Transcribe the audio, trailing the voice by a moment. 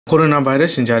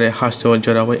Coronavirus injare hasto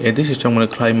jorawa ADC chongmari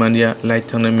khwlaijakliya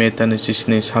laithangna metani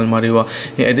chisni salmariwa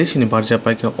ADC ni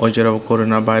barjapaika ojorawa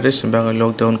coronavirus baga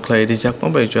lockdown khlai rijakma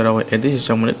bai jorawa ADC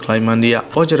chongmari khwlaijakliya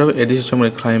ojorawa ADC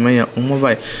chongmari khwlaimaya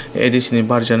ummabai ADC ni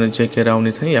barjana JK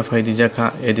rauni thani yafai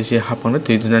rijaka ADC hapangna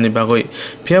tuidunani bagoi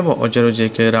phiaba ojoro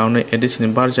JK rauni ADC ni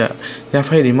barja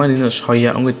yafai rimani no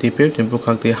soya ongi TPF ni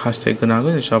bukhakti haste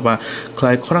gnago ni soba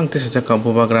khlai khorang tisajaka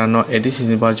bubagrano ADC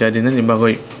ni barja dinani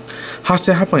bagoi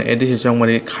haste hapang ADC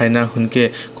chongmari khaina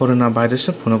hunke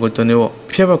coronavirus phunogotoniwo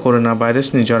phiaba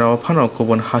coronavirus ni jarawa phano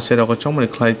kubon haserago chongmari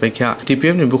khlai paikha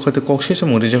TPF ni bukhate kokse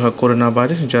samung rijaka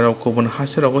coronavirus ni jarawa kubon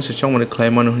haserago se chongmari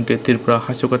khlaiman hunke Tripura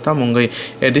hasukata mongai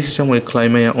ADC chongmari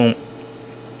khlaimaya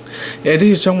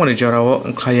ADC chongmari jarawa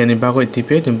khlaiyani bagoi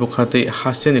TPF ni bukhate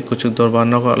haste ni kuchuk dorbar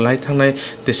nago laithangnai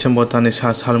December tani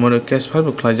sa salmano case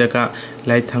file khlaijaka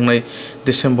laithangnai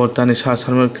December tani sa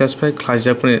salmano case file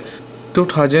khlaijakni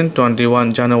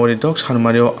 2021 Januaryo dok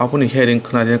Januaryo apuni hearing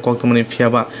khnari koktamani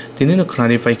phiaba tinino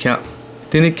khnari paikha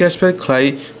tini cashback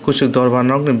khlai kuchuk dorbar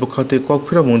nok ni bukhate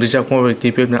kokphira mungrijak mo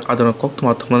TPF na adona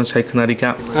koktuma thongnan sai khnari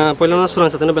ka poilana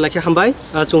surang satana belakhe hambai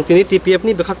chung tini TPF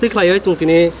ni bukhakti khlai chung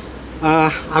tini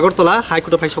agartala high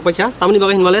court phai sokpaikha tamni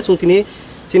baga hinmale chung tini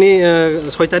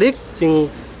 6 tarik chung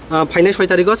phainai 6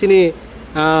 tariko chini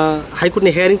high court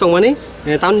ni hearing tongmani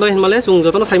tamni baga hinmale chung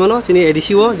jotono saimano chini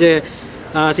ADC o je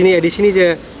chini ADC ni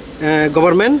je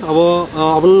government abo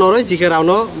abun noroi jike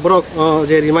rauno borok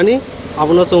je rimani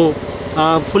abuno chung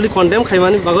fully condemn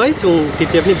khaimani bagai chung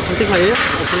TPF ni bukhakti khlai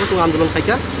abuno chung andolon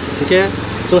khaika ke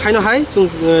chung haino hai chung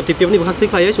TPF ni bukhakti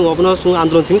khlai chung abuno chung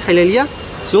andolon sing khailelia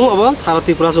chung abo sara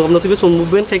Tripura chung abuno tu chung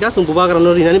movement khaika chung buba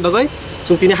grano rinani bagai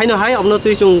chung tini haino hai abuno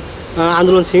tu chung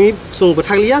andolon sing chung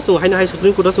buthaglia chung haino hai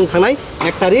Supreme Court chung thangnai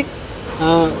 1 tarik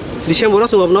December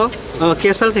chung abuno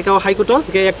case file khaika high court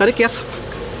ke 1 tarik case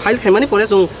file khaimani pore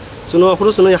chung suno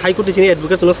apuru suno high court chini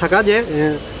advocate suno saka je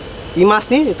imas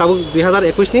ni tabu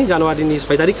 2021 ni January ni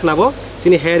 6 tarik khnabo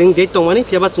chini hearing date tongmani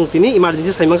phiaba chung tini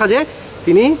emergency saimangkha je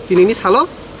tini ni salo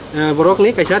borok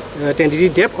ni kaisa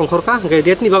tentative date ongkhorka ge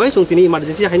date ni bagai chung tini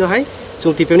emergency haino hai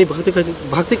chung TPF ni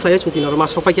bhakti khlai chung tini roma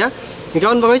sopakya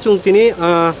gaun bagai chung tini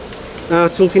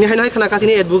haino hai khana ka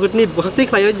chini advocate ni bhakti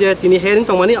khlai je tini hearing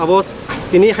tongmani abo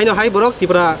tini haino hai borok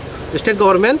Tripura state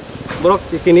government borok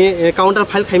tini counter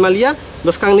file khaimalia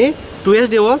baskang ni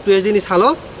 2SD ni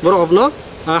salo borok obno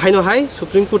haino hai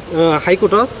Supreme Court high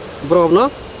court borok obno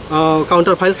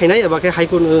counter file khainai abake high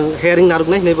court hearing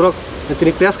narugnai nei borok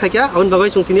tini press khaikya abon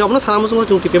bagai chung tini obno sanamsung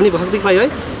chung TPF ni bhakti khlai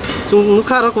chung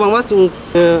nukha ro kubangma chung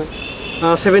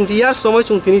 70 years somoi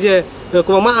chung tini je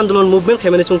kubangma andolon movement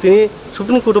khaimani chung tini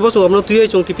Supreme Court bo chung obno tuyoi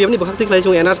chung TPF ni bhakti khlai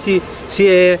chung NRC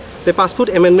CA the passport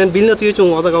amendment bill no tuyoi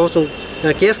chung ojaga chung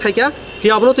case khaikya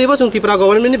phia abno tuybo chung Tripura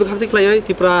government ni bhakti khlai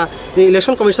Tripura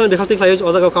election commission ni bhakti khlai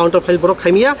ojaga counter file borok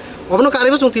khaimia abno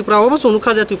karebo chung Tripura bo chung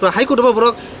nukha je Tripura high court bo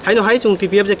borok haino hai chung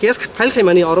TPF je case file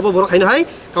khaimani orobo borok haino hai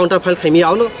counter file khaimia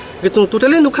abno betung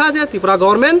totally nukha je Tripura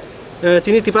government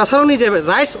chini Tripura saroni je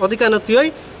rights odhikar na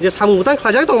tuyoi je samungutang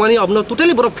khlajak tongmani abno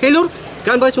totally borok failure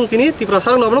gan bai chung tini Tripura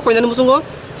sarong abno koinani musungo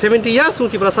 70 years chung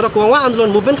Tripura sarok kuwa andolon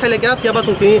movement khaileka phiaba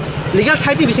chung tini legal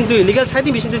side bising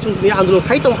chung tini andolon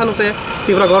khai tong hanu se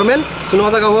Tripura government chung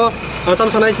ojaga ho tam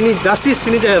sanai sini justice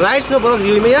sini je rights no borok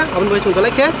riumeya abno bai chung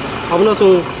kalekhe abno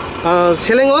chung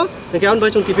selengo gan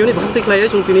bai chung TPF ni bhakti khlai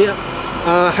chung tini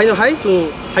haino hai chung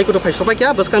high court phai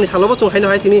sopakya baskang ni salobo chung haino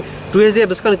hai tini 2SD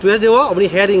baskang ni 2SD o abni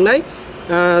hearing nai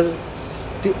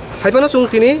haipano chung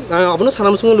tini abno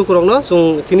sanam chung lukurongno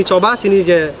chung tini choba sini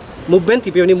je movement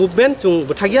TPF ni movement chung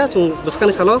buthagia chung baskang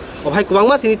ni salo obhai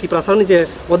kubangma sini Tripura saroni je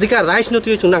odhikar rights no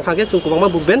tu chung nangkhage chung kubangma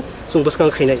movement chung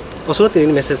baskang khainai osono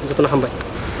tini message jotona hambai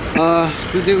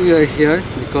today we are here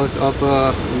because of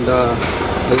the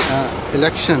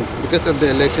election. Because of the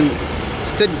election,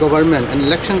 state government and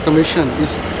election commission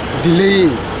is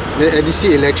delaying the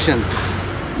ADC election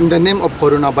in the name of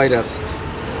coronavirus.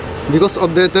 Because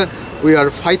of that, we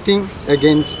are fighting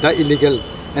against the illegal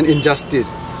and injustice.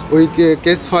 We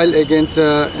case file against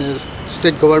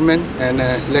state government and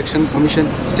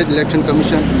state election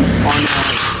commission on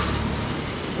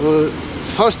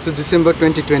 1st December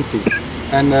 2020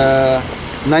 and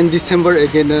 9 December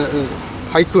again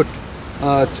High Court,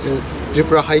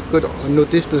 Tripura High Court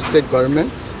notice to state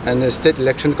government and state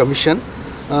election commission,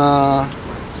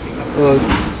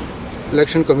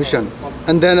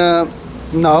 and then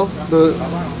now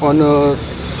on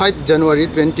 5 January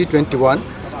 2021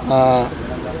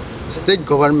 state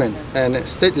government and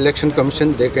state election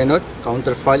commission, they cannot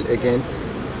counter file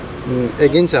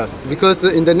against us because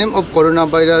in the name of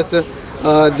coronavirus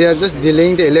they are just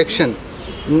delaying the election.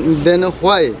 Then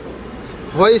why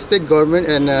state government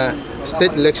and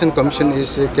State Election Commission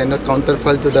is cannot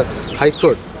counterfile to the High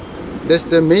Court. That's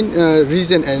the main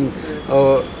reason, and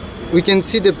we can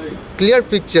see the clear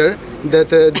picture that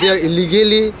they are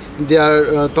illegally, they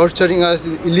are torturing us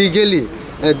illegally,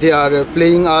 they are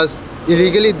playing us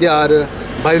illegally, they are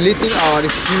violating our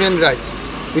human rights.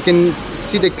 We can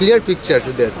see the clear picture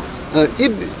to that.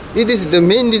 If it is the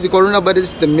main reason, coronavirus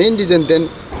is the main reason, then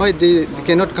why they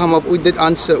cannot come up with that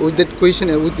answer, with that question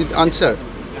and with that answer?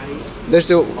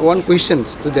 There's one question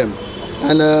to them.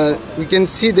 And we can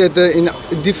see that in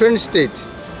different states,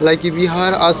 like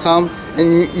Bihar, Assam,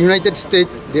 and United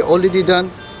States, they already done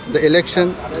the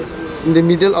election in the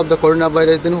middle of the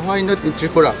coronavirus. Then why not in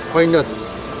Tripura? Why not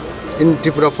in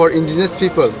Tripura for indigenous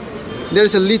people?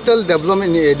 There's a little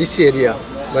development in the ADC area,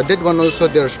 but that one also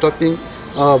they're stopping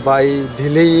by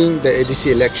delaying the ADC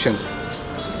election.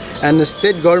 And the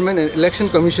state government and election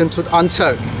commission should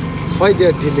answer why they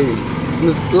are delaying. In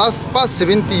the past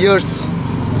 70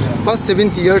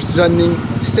 years running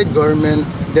state government,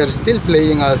 they are still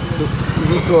playing us to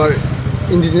those who are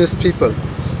indigenous people.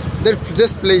 They're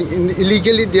just playing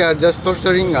illegally. They are just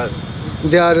torturing us.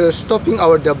 They are stopping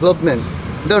our development.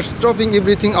 They are stopping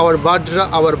everything, our birth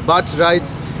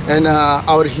rights and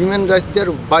our human rights. They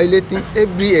are violating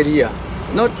every area,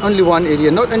 not only one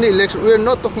area, not only election. We are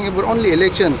not talking about only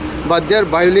election, but they are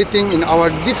violating in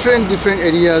our different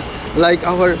areas, like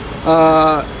our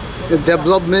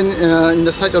development, in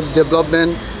the side of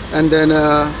development, and then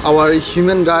our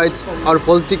human rights, our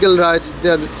political rights. They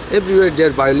are everywhere. They are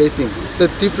violating. The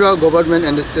Tripura government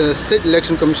and the State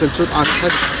Election Commission should answer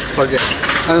for that.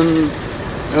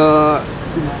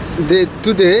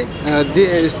 Today,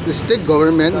 the state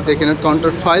government, they cannot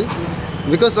counterfile.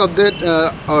 Because of that,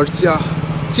 our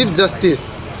Chief Justice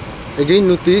again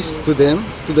notice to them,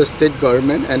 to the state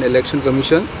government and election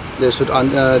commission, they should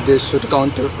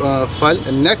counterfile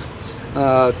next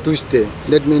Tuesday.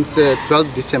 That means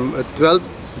 12th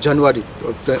January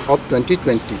of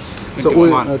 2020. So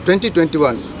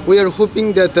 2021. We are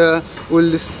hoping that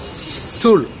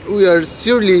we are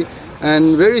surely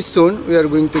and very soon we are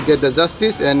going to get the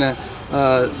justice, and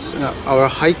our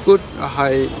High Court,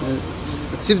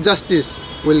 Chief Justice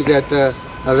will get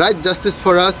right justice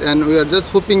for us, and we are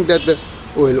just hoping that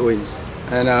we will win,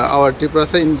 and our Tripura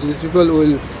indigenous people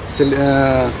will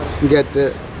get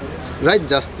right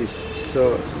justice.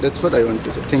 So that's what I want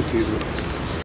to say. Thank you.